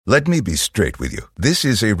Let me be straight with you. This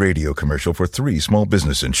is a radio commercial for 3 Small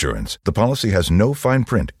Business Insurance. The policy has no fine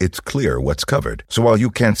print. It's clear what's covered. So while you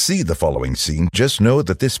can't see the following scene, just know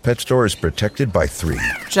that this pet store is protected by 3.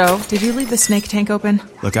 Joe, did you leave the snake tank open?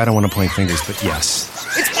 Look, I don't want to point fingers, but yes.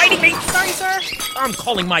 It's biting me! Sorry, sir. I'm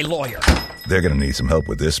calling my lawyer. They're going to need some help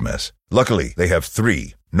with this mess. Luckily, they have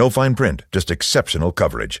 3. No fine print, just exceptional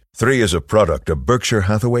coverage. 3 is a product of Berkshire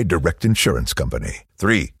Hathaway Direct Insurance Company.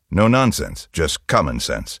 3. No nonsense, just common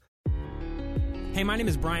sense. Hey, my name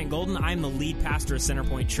is Brian Golden. I'm the lead pastor at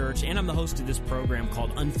Centerpoint Church, and I'm the host of this program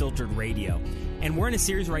called Unfiltered Radio. And we're in a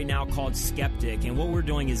series right now called Skeptic, and what we're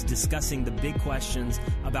doing is discussing the big questions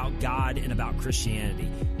about God and about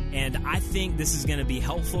Christianity. And I think this is going to be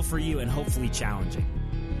helpful for you and hopefully challenging.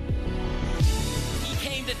 He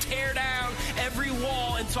came to tear down every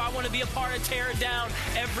wall, and so I want to be a part of tearing down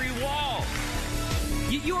every wall.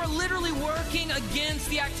 You are literally working against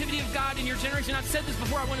the activity of God in your generation. I've said this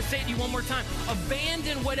before. I want to say it to you one more time.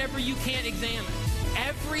 Abandon whatever you can't examine.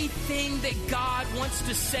 Everything that God wants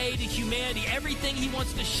to say to humanity, everything he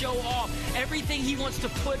wants to show off, everything he wants to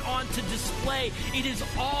put on to display, it is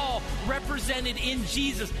all represented in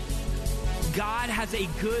Jesus. God has a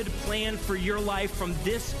good plan for your life from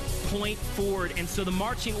this point forward. And so the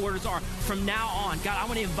marching orders are from now on. God, I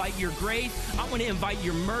want to invite your grace. I want to invite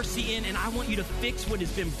your mercy in, and I want you to fix what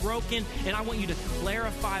has been broken, and I want you to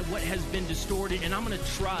clarify what has been distorted, and I'm going to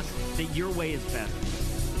trust that your way is better.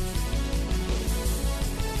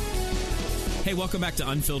 Hey, welcome back to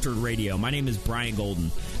Unfiltered Radio. My name is Brian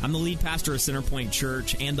Golden. I'm the lead pastor of Centerpoint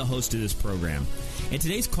Church and the host of this program. In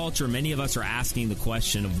today's culture, many of us are asking the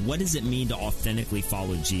question of what does it mean to authentically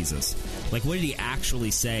follow Jesus? Like, what did he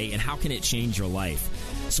actually say, and how can it change your life?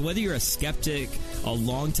 So whether you're a skeptic, a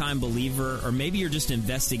longtime believer, or maybe you're just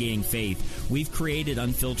investigating faith, we've created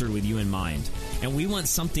Unfiltered with you in mind. And we want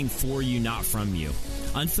something for you, not from you.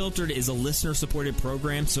 Unfiltered is a listener-supported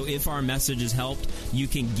program, so if our message has helped, you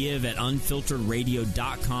can give at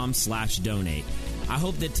unfilteredradio.com/donate. I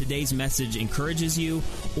hope that today's message encourages you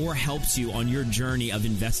or helps you on your journey of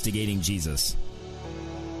investigating Jesus.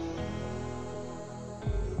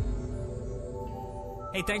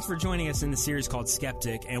 Hey, thanks for joining us in the series called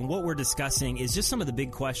Skeptic, and what we're discussing is just some of the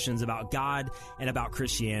big questions about God and about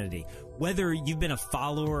Christianity. Whether you've been a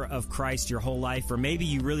follower of Christ your whole life, or maybe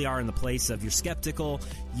you really are in the place of you're skeptical,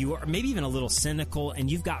 you are maybe even a little cynical,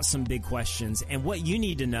 and you've got some big questions. And what you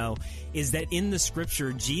need to know is that in the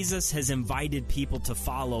Scripture, Jesus has invited people to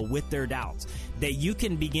follow with their doubts. That you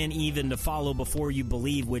can begin even to follow before you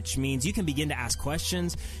believe, which means you can begin to ask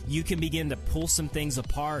questions, you can begin to pull some things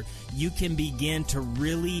apart, you can begin to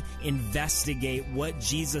really investigate what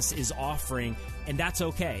Jesus is offering, and that's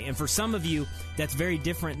okay. And for some of you, that's very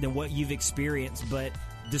different than what you've experienced, but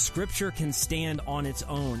the Scripture can stand on its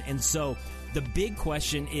own. And so the big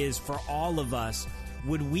question is for all of us,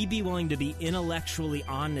 would we be willing to be intellectually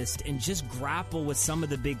honest and just grapple with some of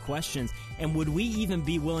the big questions? And would we even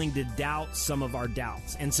be willing to doubt some of our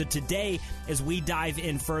doubts? And so today, as we dive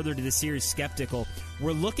in further to the series Skeptical,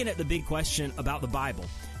 we're looking at the big question about the Bible,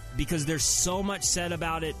 because there's so much said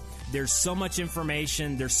about it. There's so much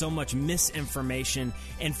information, there's so much misinformation,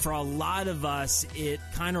 and for a lot of us, it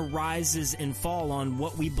kind of rises and falls on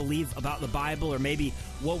what we believe about the Bible, or maybe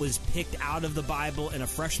what was picked out of the Bible in a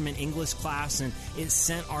freshman English class, and it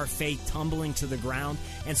sent our faith tumbling to the ground.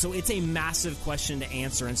 And so it's a massive question to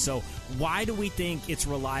answer. And so why do we think it's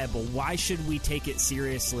reliable? Why should we take it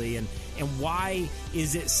seriously? And why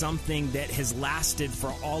is it something that has lasted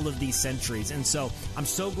for all of these centuries? And so I'm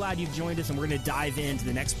so glad you've joined us, and we're going to dive into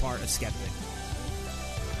the next part of Skeptic.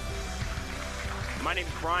 My name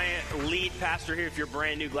is Brian, lead pastor here. If you're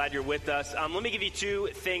brand new, glad you're with us. Let me give you 2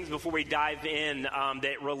 things before we dive in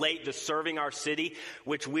that relate to serving our city,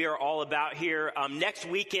 which we are all about here. Next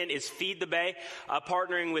weekend is Feed the Bay,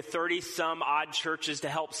 partnering with 30-some odd churches to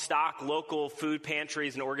help stock local food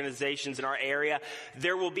pantries and organizations in our area.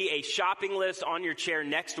 There will be a shopping list on your chair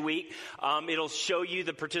next week. It'll show you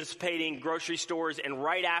the participating grocery stores, and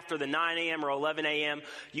right after the 9 a.m. or 11 a.m.,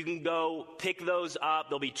 you can go pick those up.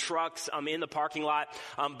 There'll be trucks in the parking lot.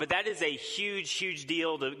 But that is a huge, huge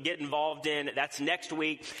deal to get involved in. That's next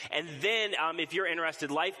week. And then if you're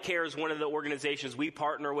interested, Life Care is one of the organizations we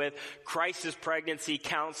partner with, crisis pregnancy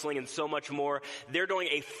counseling and so much more. They're doing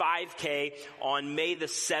a 5K on May the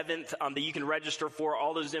 7th that you can register for.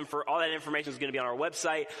 All that information is going to be on our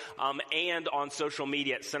website and on social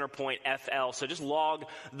media at Centerpoint FL. So just log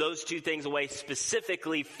those 2 things away,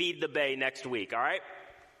 specifically Feed the Bay next week, all right?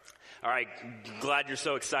 All right, glad you're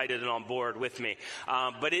so excited and on board with me.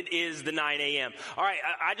 But it is the 9 a.m. All right,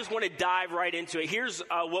 I just want to dive right into it. Here's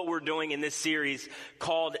what we're doing in this series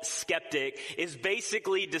called Skeptic, is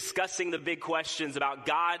basically discussing the big questions about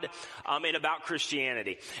God and about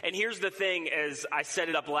Christianity. And here's the thing, as I set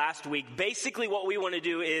it up last week, basically what we want to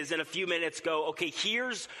do is in a few minutes go, okay,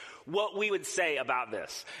 here's what we would say about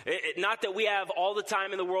this. Not that we have all the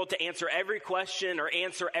time in the world to answer every question or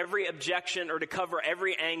answer every objection or to cover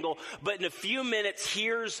every angle, but in a few minutes,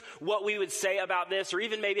 here's what we would say about this, or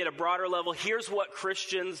even maybe at a broader level, here's what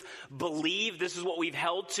Christians believe. This is what we've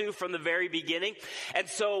held to from the very beginning. And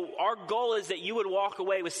so our goal is that you would walk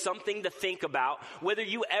away with something to think about, whether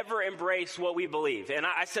you ever embrace what we believe. And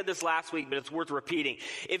I said this last week, but it's worth repeating.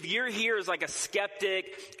 If you're here as like a skeptic,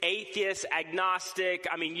 atheist, agnostic,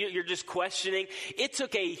 I mean, you're just questioning, it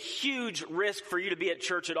took a huge risk for you to be at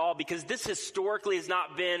church at all, because this historically has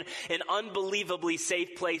not been an unbelievably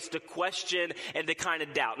safe place to question and to kind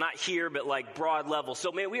of doubt. Not here, but like broad level.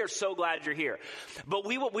 So man, we are so glad you're here. But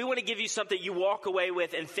we want to give you something you walk away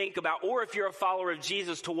with and think about, or if you're a follower of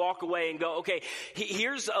Jesus, to walk away and go, okay,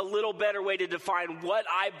 here's a little better way to define what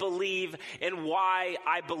I believe and why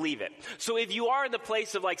I believe it. So if you are in the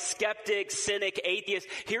place of like skeptic, cynic, atheist,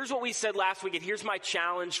 here's what we said last week, and here's my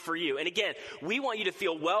challenge for you. And again, we want you to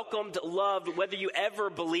feel welcomed, loved, whether you ever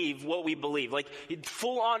believe what we believe. Like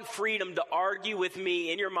full on freedom to argue with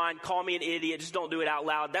me in your mind, call me an idiot, just don't do it out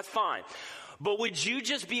loud. That's fine. But would you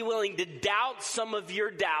just be willing to doubt some of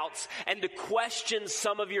your doubts and to question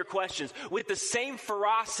some of your questions with the same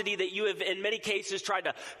ferocity that you have in many cases tried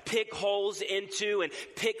to pick holes into and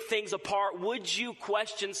pick things apart? Would you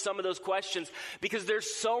question some of those questions? Because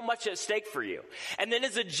there's so much at stake for you. And then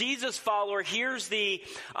as a Jesus follower, here's the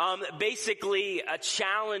basically a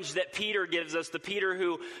challenge that Peter gives us. The Peter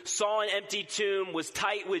who saw an empty tomb, was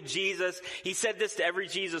tight with Jesus. He said this to every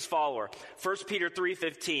Jesus follower. 1 Peter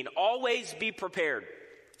 3:15, always be prepared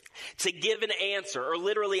to give an answer, or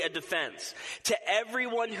literally a defense, to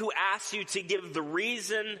everyone who asks you to give the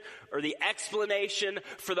reason or the explanation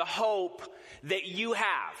for the hope that you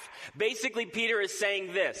have. Basically, Peter is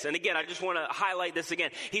saying this, and again, I just want to highlight this again.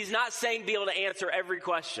 He's not saying be able to answer every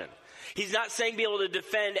question. He's not saying be able to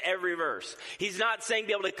defend every verse. He's not saying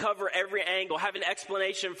be able to cover every angle, have an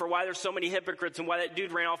explanation for why there's so many hypocrites and why that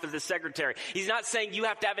dude ran off as his secretary. He's not saying you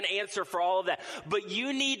have to have an answer for all of that. But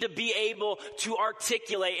you need to be able to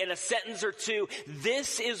articulate in a sentence or two,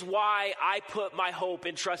 this is why I put my hope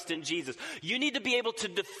and trust in Jesus. You need to be able to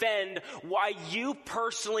defend why you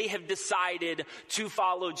personally have decided to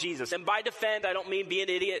follow Jesus. And by defend, I don't mean be an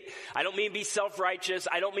idiot. I don't mean be self-righteous.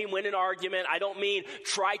 I don't mean win an argument. I don't mean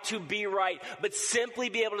try to be right, but simply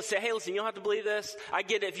be able to say, hey, listen, you don't have to believe this. I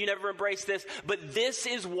get it if you never embrace this, but this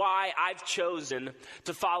is why I've chosen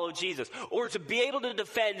to follow Jesus. Or to be able to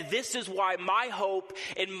defend, this is why my hope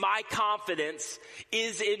and my confidence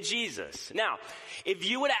is in Jesus. Now, if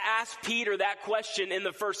you would have asked Peter that question in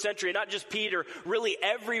the first century, not just Peter, really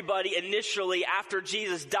everybody initially after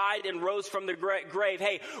Jesus died and rose from the grave,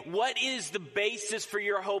 hey, what is the basis for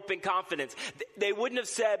your hope and confidence? They wouldn't have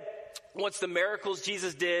said, what's the miracles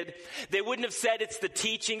Jesus did? They wouldn't have said it's the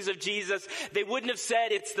teachings of Jesus. They wouldn't have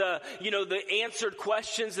said it's the answered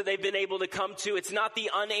questions that they've been able to come to. It's not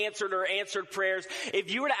the unanswered or answered prayers.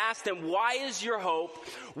 If you were to ask them, why is your hope?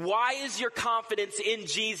 Why is your confidence in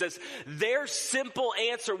Jesus? Their simple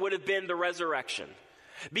answer would have been the resurrection.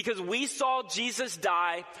 Because we saw Jesus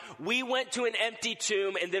die, we went to an empty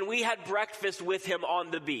tomb, and then we had breakfast with him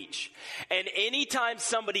on the beach. And anytime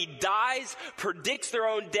somebody dies, predicts their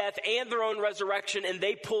own death and their own resurrection, and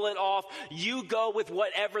they pull it off, you go with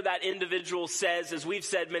whatever that individual says, as we've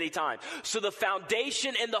said many times. So the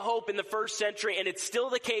foundation and the hope in the first century, and it's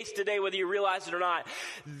still the case today whether you realize it or not,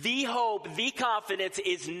 the hope, the confidence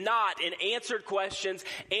is not in answered questions,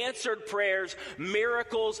 answered prayers,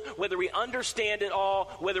 miracles, whether we understand it all,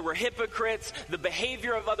 whether we're hypocrites, the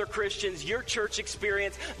behavior of other Christians, your church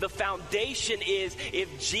experience. The foundation is,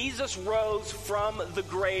 if Jesus rose from the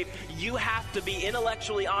grave, you have to be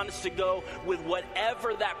intellectually honest to go with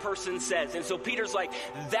whatever that person says. And so Peter's like,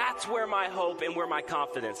 that's where my hope and where my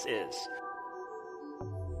confidence is.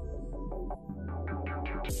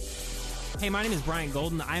 Hey, my name is Brian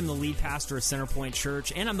Golden. I am the lead pastor of Centerpoint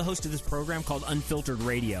Church, and I'm the host of this program called Unfiltered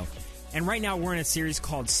Radio. And right now we're in a series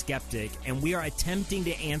called Skeptic, and we are attempting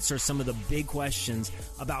to answer some of the big questions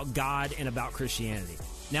about God and about Christianity.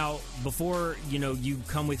 Now, before, you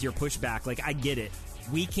come with your pushback, I get it.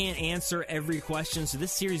 We can't answer every question, so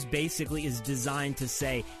this series basically is designed to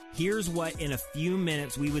say, here's what in a few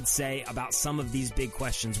minutes we would say about some of these big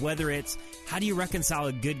questions, whether it's, how do you reconcile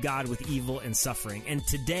a good God with evil and suffering? And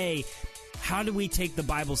today, How do we take the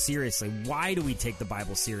Bible seriously? Why do we take the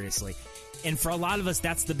Bible seriously? And for a lot of us,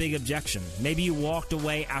 that's the big objection. Maybe you walked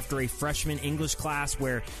away after a freshman English class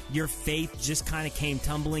where your faith just kind of came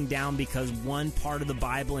tumbling down because one part of the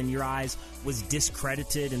Bible in your eyes was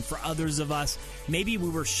discredited. And for others of us, maybe we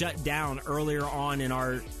were shut down earlier on in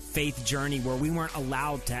our faith journey where we weren't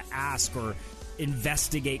allowed to ask or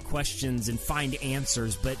investigate questions and find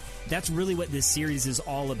answers. But that's really what this series is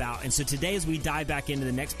all about. And so today, as we dive back into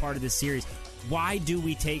the next part of this series, why do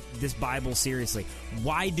we take this Bible seriously?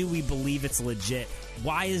 Why do we believe it's legit?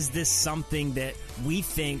 Why is this something that we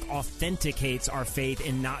think authenticates our faith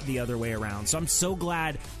and not the other way around? So I'm so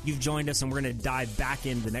glad you've joined us, and we're going to dive back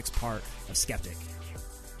into the next part of Skeptic.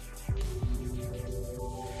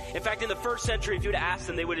 In fact, in the first century, if you would have asked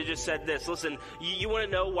them, they would have just said this. Listen, you want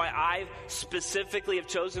to know why I specifically have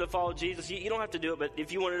chosen to follow Jesus? You don't have to do it, but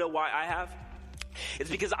if you want to know why I have, it's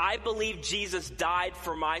because I believe Jesus died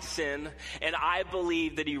for my sin, and I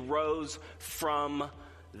believe that he rose from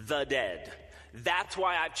the dead. That's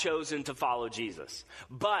why I've chosen to follow Jesus.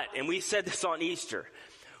 But, and we said this on Easter,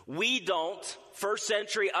 we don't, first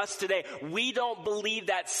century, us today, we don't believe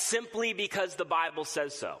that simply because the Bible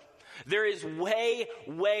says so. There is way,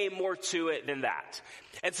 way more to it than that.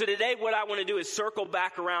 And so today what I want to do is circle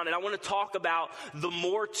back around, and I want to talk about the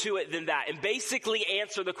more to it than that, and basically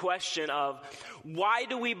answer the question of why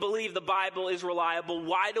do we believe the Bible is reliable?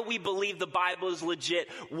 Why do we believe the Bible is legit?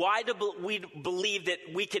 Why do we believe that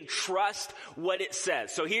we can trust what it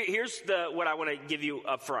says? So here's what I want to give you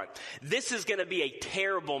up front. This is going to be a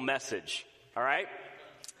terrible message, all right?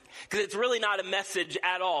 Because it's really not a message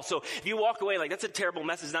at all. So if you walk away like, that's a terrible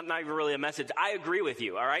message, not even really a message, I agree with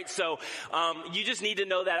you, all right? So you just need to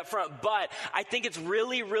know that up front. But I think it's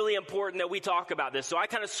really, really important that we talk about this. So I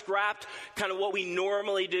kind of scrapped kind of what we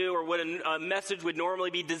normally do or what a message would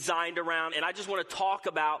normally be designed around. And I just want to talk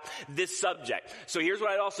about this subject. So here's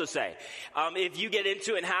what I'd also say. If you get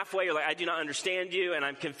into it and halfway, you're like, I do not understand you and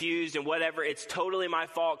I'm confused and whatever, it's totally my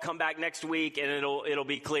fault. Come back next week and it'll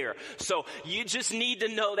be clear. So you just need to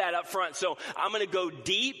know that up front. So I'm going to go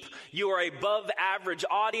deep. You are above average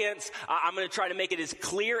audience. I'm going to try to make it as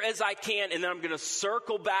clear as I can, and then I'm going to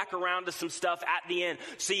circle back around to some stuff at the end.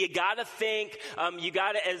 So you got to think, you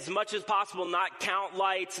got to, as much as possible, not count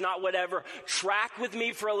lights, not whatever. Track with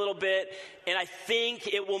me for a little bit, and I think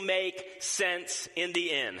it will make sense in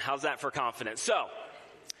the end. How's that for confidence? So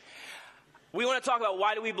we want to talk about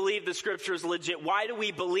why do we believe the scripture is legit? Why do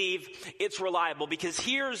we believe it's reliable? Because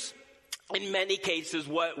here's, in many cases,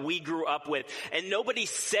 what we grew up with. And nobody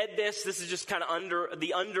said this. This is just kind of under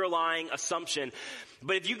the underlying assumption.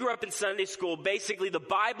 But if you grew up in Sunday school, basically the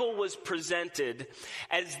Bible was presented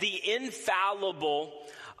as the infallible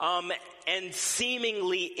and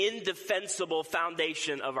seemingly indefensible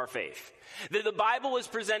foundation of our faith. That the Bible was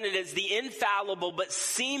presented as the infallible but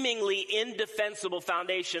seemingly indefensible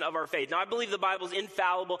foundation of our faith. Now, I believe the Bible is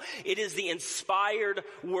infallible. It is the inspired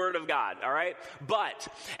Word of God, all right? But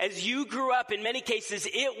as you grew up, in many cases,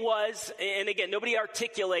 it was, and again, nobody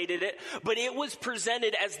articulated it, but it was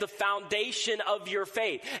presented as the foundation of your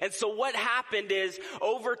faith. And so what happened is,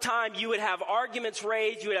 over time, you would have arguments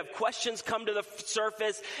raised, you would have questions come to the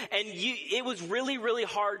surface, and it was really, really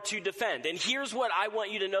hard to defend. And here's what I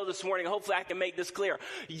want you to know this morning. Hopefully I can make this clear.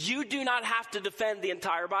 You do not have to defend the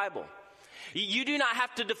entire Bible. You do not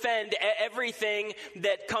have to defend everything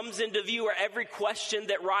that comes into view or every question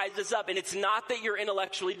that rises up. And it's not that you're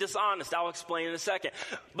intellectually dishonest. I'll explain in a second.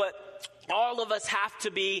 But all of us have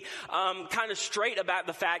to be kind of straight about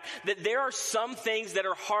the fact that there are some things that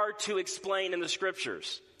are hard to explain in the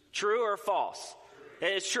scriptures. True or false?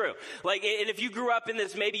 It's true. Like, and if you grew up in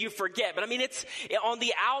this, maybe you forget. But I mean, it's on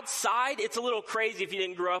the outside, it's a little crazy if you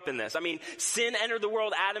didn't grow up in this. I mean, sin entered the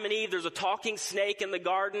world, Adam and Eve. There's a talking snake in the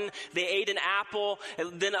garden. They ate an apple.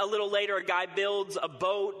 And then a little later, a guy builds a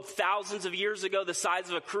boat thousands of years ago, the size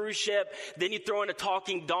of a cruise ship. Then you throw in a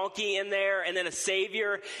talking donkey in there. And then a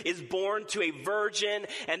savior is born to a virgin.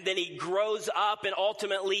 And then he grows up, and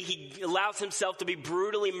ultimately he allows himself to be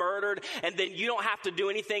brutally murdered. And then you don't have to do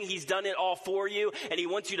anything. He's done it all for you. And he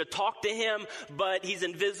wants you to talk to him, but he's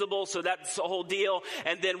invisible, so that's the whole deal.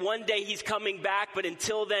 And then one day he's coming back, but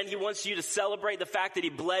until then he wants you to celebrate the fact that he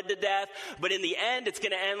bled to death. But in the end, it's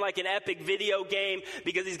going to end like an epic video game,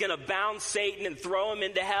 because he's going to bound Satan and throw him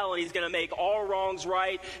into hell, and he's going to make all wrongs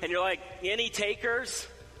right. And you're like, any takers?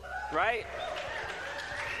 Right?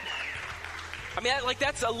 I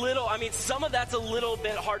mean, some of that's a little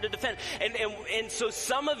bit hard to defend. And so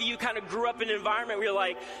some of you kind of grew up in an environment where you're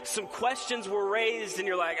like, some questions were raised and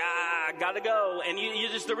you're like, gotta go. And you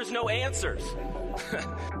just, there was no answers.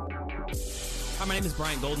 Hi, my name is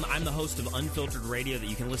Brian Golden. I'm the host of Unfiltered Radio that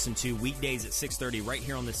you can listen to weekdays at 6:30 right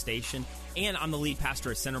here on this station. And I'm the lead pastor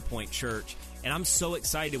at Centerpoint Church. And I'm so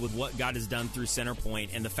excited with what God has done through Centerpoint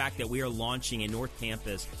and the fact that we are launching a North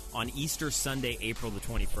Campus on Easter Sunday, April the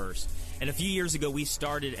 21st. And a few years ago, we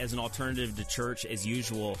started as an alternative to church as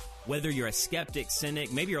usual. Whether you're a skeptic,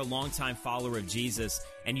 cynic, maybe you're a longtime follower of Jesus,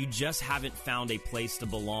 and you just haven't found a place to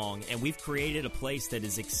belong. And we've created a place that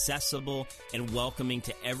is accessible and welcoming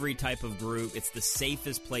to every type of group. It's the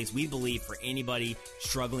safest place, we believe, for anybody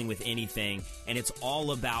struggling with anything. And it's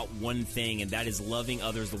all about one thing, and that is loving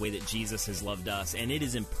others the way that Jesus has loved us. And it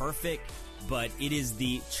is imperfect, but it is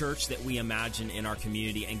the church that we imagine in our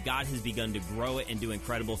community, and God has begun to grow it and do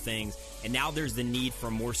incredible things. And now there's the need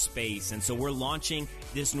for more space. And so we're launching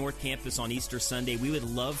this North Campus on Easter Sunday. We would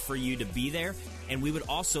love for you to be there, and we would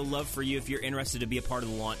also love for you, if you're interested, to be a part of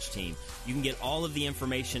the launch team. You can get all of the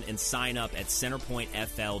information and sign up at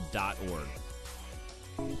centerpointfl.org.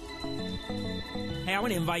 Hey, I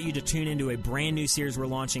want to invite you to tune into a brand new series we're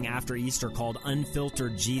launching after Easter called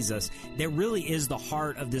Unfiltered Jesus. That really is the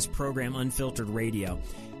heart of this program, Unfiltered Radio.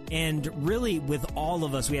 And really, with all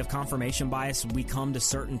of us, we have confirmation bias. We come to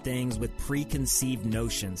certain things with preconceived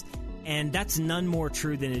notions. And that's none more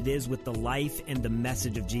true than it is with the life and the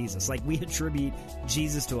message of Jesus. Like, we attribute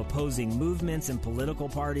Jesus to opposing movements and political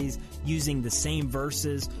parties using the same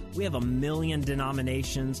verses. We have 1 million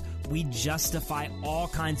denominations. We justify all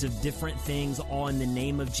kinds of different things, all in the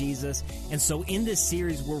name of Jesus. And so in this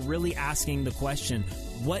series, we're really asking the question,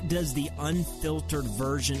 what does the unfiltered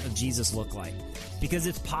version of Jesus look like? Because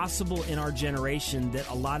it's possible in our generation that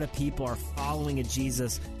a lot of people are following a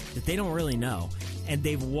Jesus that they don't really know. And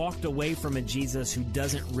they've walked away from a Jesus who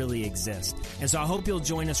doesn't really exist. And so I hope you'll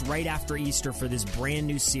join us right after Easter for this brand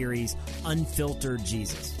new series, Unfiltered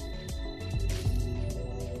Jesus.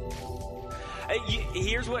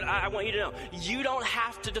 Here's what I want you to know. You don't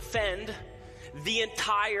have to defend the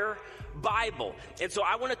entire Bible. And so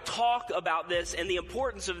I want to talk about this, and the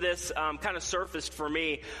importance of this kind of surfaced for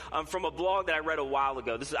me from a blog that I read a while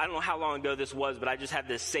ago. I don't know how long ago this was, but I just have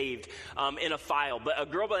this saved in a file. But a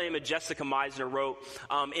girl by the name of Jessica Meisner wrote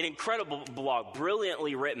an incredible blog,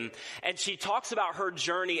 brilliantly written, and she talks about her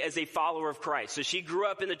journey as a follower of Christ. So she grew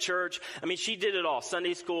up in the church. I mean, she did it all.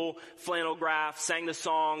 Sunday school, flannel graph, sang the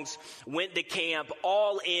songs, went to camp,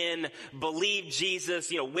 all in, believed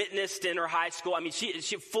Jesus, witnessed in her high school. I mean, she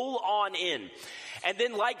full on in. And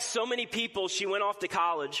then, like so many people, she went off to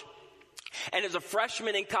college. And as a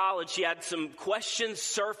freshman in college, she had some questions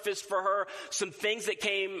surfaced for her, some things that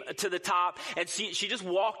came to the top, and she just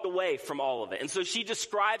walked away from all of it. And so she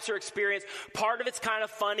describes her experience. Part of it's kind of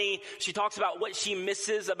funny. She talks about what she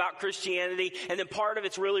misses about Christianity, and then part of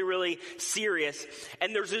it's really, really serious.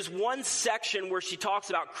 And there's this one section where she talks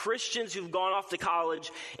about Christians who've gone off to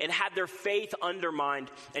college and had their faith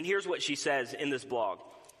undermined. And here's what she says in this blog.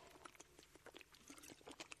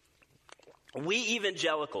 We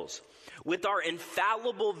evangelicals, with our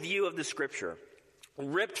infallible view of the Scripture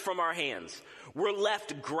ripped from our hands, we're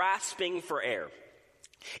left grasping for air.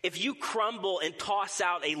 If you crumble and toss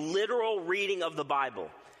out a literal reading of the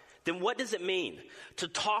Bible, then what does it mean to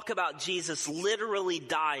talk about Jesus literally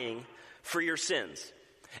dying for your sins?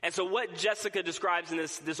 And so what Jessica describes in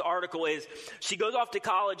this article is she goes off to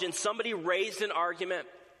college and somebody raised an argument.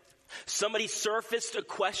 Somebody surfaced a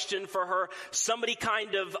question for her. Somebody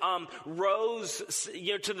kind of rose,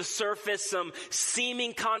 to the surface, some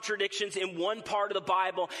seeming contradictions in one part of the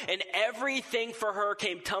Bible, and everything for her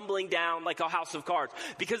came tumbling down like a house of cards.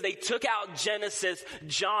 Because they took out Genesis,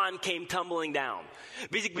 John came tumbling down.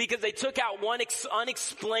 Because they took out one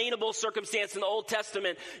unexplainable circumstance in the Old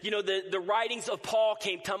Testament, the writings of Paul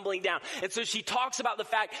came tumbling down. And so she talks about the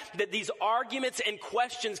fact that these arguments and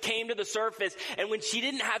questions came to the surface, and when she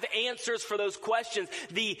didn't have answers for those questions,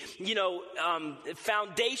 the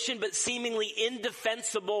foundation but seemingly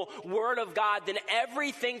indefensible Word of God, then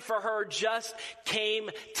everything for her just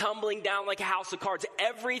came tumbling down like a house of cards.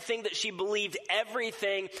 Everything that she believed,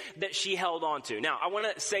 everything that she held on to. Now, I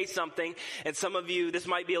want to say something, and some of you, this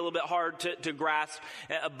might be a little bit hard to grasp,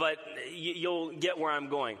 but you'll get where I'm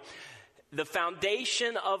going. The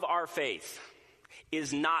foundation of our faith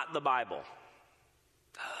is not the Bible.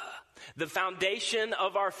 The foundation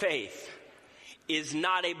of our faith is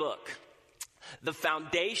not a book. The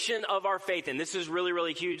foundation of our faith, and this is really,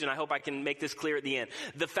 really huge, and I hope I can make this clear at the end.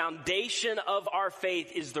 The foundation of our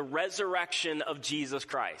faith is the resurrection of Jesus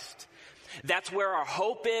Christ. That's where our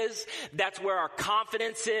hope is. That's where our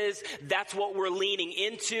confidence is. That's what we're leaning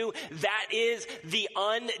into. That is the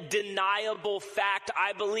undeniable fact,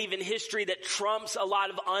 I believe, in history that trumps a lot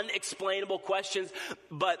of unexplainable questions.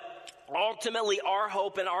 But Ultimately, our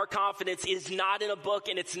hope and our confidence is not in a book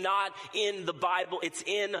and it's not in the Bible. It's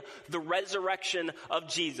in the resurrection of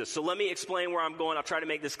Jesus. So let me explain where I'm going. I'll try to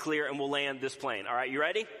make this clear and we'll land this plane. All right, you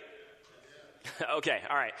ready? Okay,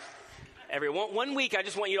 all right. One week, I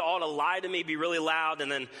just want you all to lie to me, be really loud,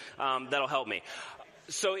 and then that'll help me.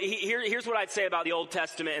 So here's what I'd say about the Old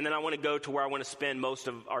Testament, and then I want to go to where I want to spend most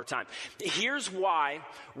of our time. Here's why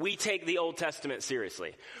we take the Old Testament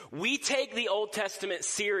seriously. We take the Old Testament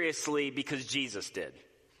seriously because Jesus did.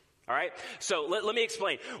 All right? So let me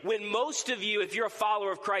explain. When most of you, if you're a follower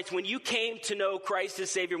of Christ, when you came to know Christ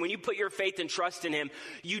as Savior, when you put your faith and trust in Him,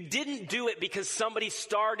 you didn't do it because somebody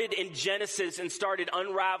started in Genesis and started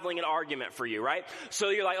unraveling an argument for you, right?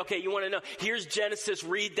 So you're like, okay, you want to know, here's Genesis,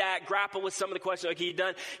 read that, grapple with some of the questions. Okay, you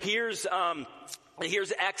done?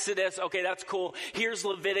 Here's Exodus. Okay, that's cool. Here's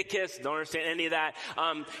Leviticus. Don't understand any of that.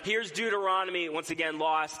 Here's Deuteronomy. Once again,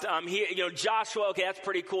 lost. Joshua. Okay, that's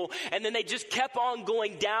pretty cool. And then they just kept on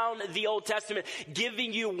going down the Old Testament,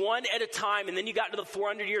 giving you one at a time. And then you got to the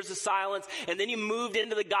 400 years of silence. And then you moved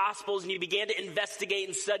into the Gospels and you began to investigate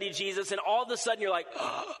and study Jesus. And all of a sudden you're like,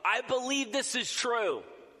 oh, I believe this is true.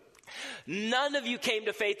 None of you came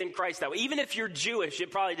to faith in Christ that way. Even if you're Jewish,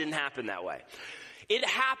 it probably didn't happen that way. It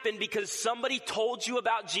happened because somebody told you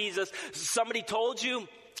about Jesus. Somebody told you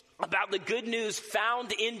about the good news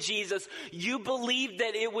found in Jesus. You believed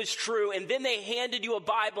that it was true, and then they handed you a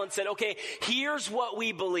Bible and said, okay, here's what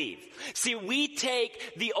we believe. See, we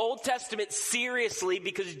take the Old Testament seriously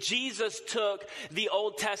because Jesus took the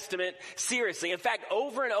Old Testament seriously. In fact,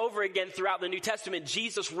 over and over again throughout the New Testament,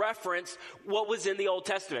 Jesus referenced what was in the Old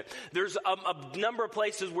Testament. There's a number of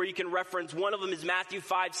places where you can reference. One of them is Matthew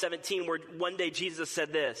 5:17, where one day Jesus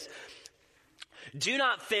said this: do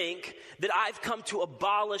not think that I've come to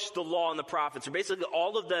abolish the law and the prophets, or basically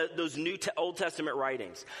all of those Old Testament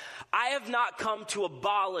writings. I have not come to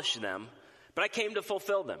abolish them, but I came to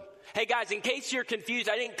fulfill them. Hey guys, in case you're confused,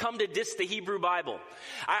 I didn't come to diss the Hebrew Bible.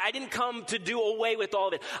 I didn't come to do away with all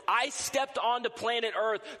of it. I stepped onto planet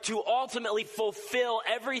Earth to ultimately fulfill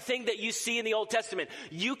everything that you see in the Old Testament.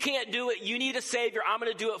 You can't do it. You need a Savior. I'm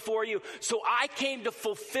going to do it for you. So I came to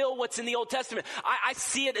fulfill what's in the Old Testament. I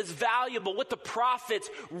see it as valuable, what the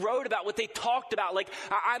prophets wrote about, what they talked about. Like,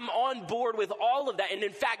 I'm on board with all of that. And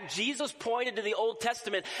in fact, Jesus pointed to the Old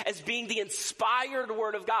Testament as being the inspired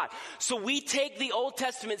Word of God. So we take the Old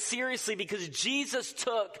Testament seriously because Jesus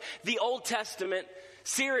took the Old Testament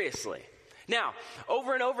seriously. Now,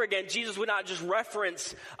 over and over again, Jesus would not just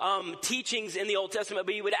reference teachings in the Old Testament,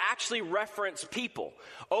 but he would actually reference people.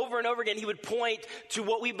 Over and over again, he would point to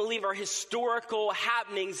what we believe are historical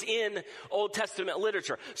happenings in Old Testament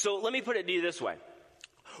literature. So let me put it to you this way.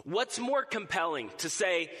 What's more compelling, to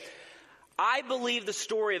say, I believe the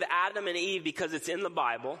story of Adam and Eve because it's in the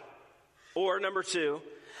Bible, or number two,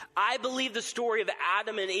 I believe the story of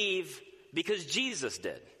Adam and Eve because Jesus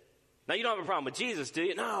did? Now, you don't have a problem with Jesus, do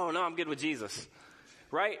you? No, I'm good with Jesus.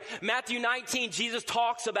 Right? Matthew 19, Jesus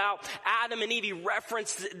talks about Adam and Eve. He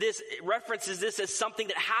references this as something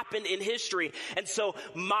that happened in history. And so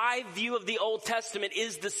my view of the Old Testament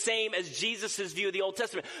is the same as Jesus' view of the Old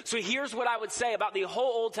Testament. So here's what I would say about the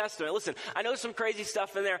whole Old Testament. Listen, I know some crazy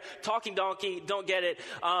stuff in there. Talking donkey, don't get it.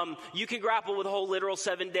 You can grapple with the whole literal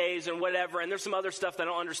 7 days and whatever. And there's some other stuff that I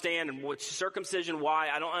don't understand. And which circumcision, why?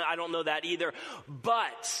 I don't know that either.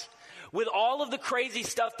 But with all of the crazy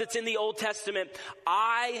stuff that's in the Old Testament,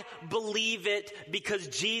 I believe it because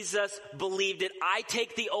Jesus believed it. I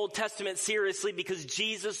take the Old Testament seriously because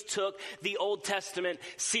Jesus took the Old Testament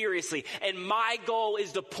seriously. And my goal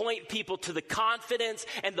is to point people to the confidence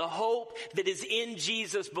and the hope that is in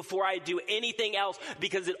Jesus before I do anything else,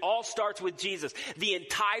 because it all starts with Jesus. The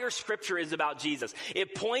entire Scripture is about Jesus.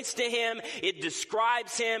 It points to Him, it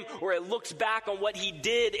describes Him, or it looks back on what He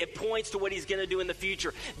did. It points to what He's going to do in the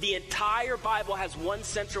future. The entire Bible has one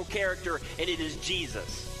central character, and it is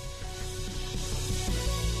Jesus.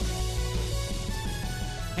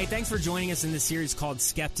 Hey, thanks for joining us in this series called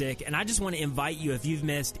Skeptic. And I just want to invite you, if you've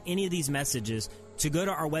missed any of these messages, to go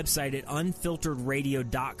to our website at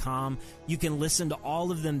unfilteredradio.com. You can listen to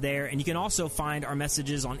all of them there, and you can also find our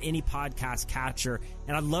messages on any podcast catcher.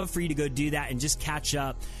 And I'd love for you to go do that and just catch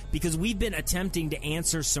up, because we've been attempting to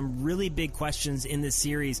answer some really big questions in this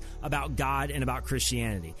series about God and about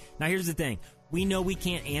Christianity. Now, here's the thing. We know we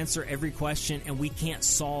can't answer every question, and we can't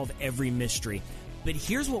solve every mystery. But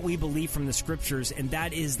here's what we believe from the Scriptures, and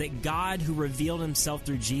that is that God, who revealed Himself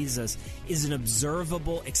through Jesus, is an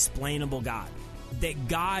observable, explainable God. That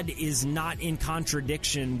God is not in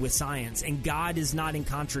contradiction with science, and God is not in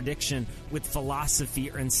contradiction with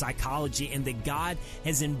philosophy or in psychology, and that God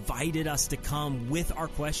has invited us to come with our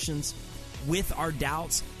questions, with our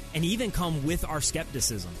doubts, and even come with our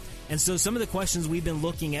skepticism. And so some of the questions we've been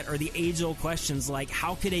looking at are the age-old questions like,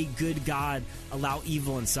 how could a good God allow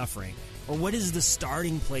evil and suffering? Or what is the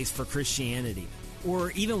starting place for Christianity?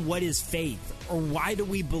 Or even what is faith? Or why do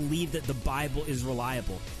we believe that the Bible is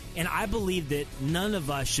reliable? And I believe that none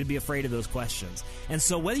of us should be afraid of those questions. And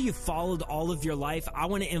so whether you've followed all of your life, I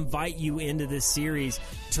want to invite you into this series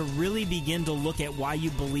to really begin to look at why you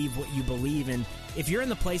believe what you believe. And if you're in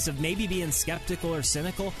the place of maybe being skeptical or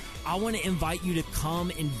cynical, I want to invite you to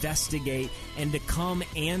come investigate and to come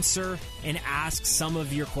answer and ask some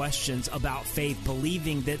of your questions about faith,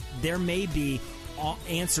 believing that there may be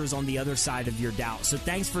answers on the other side of your doubt. So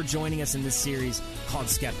thanks for joining us in this series called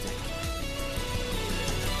Skeptic.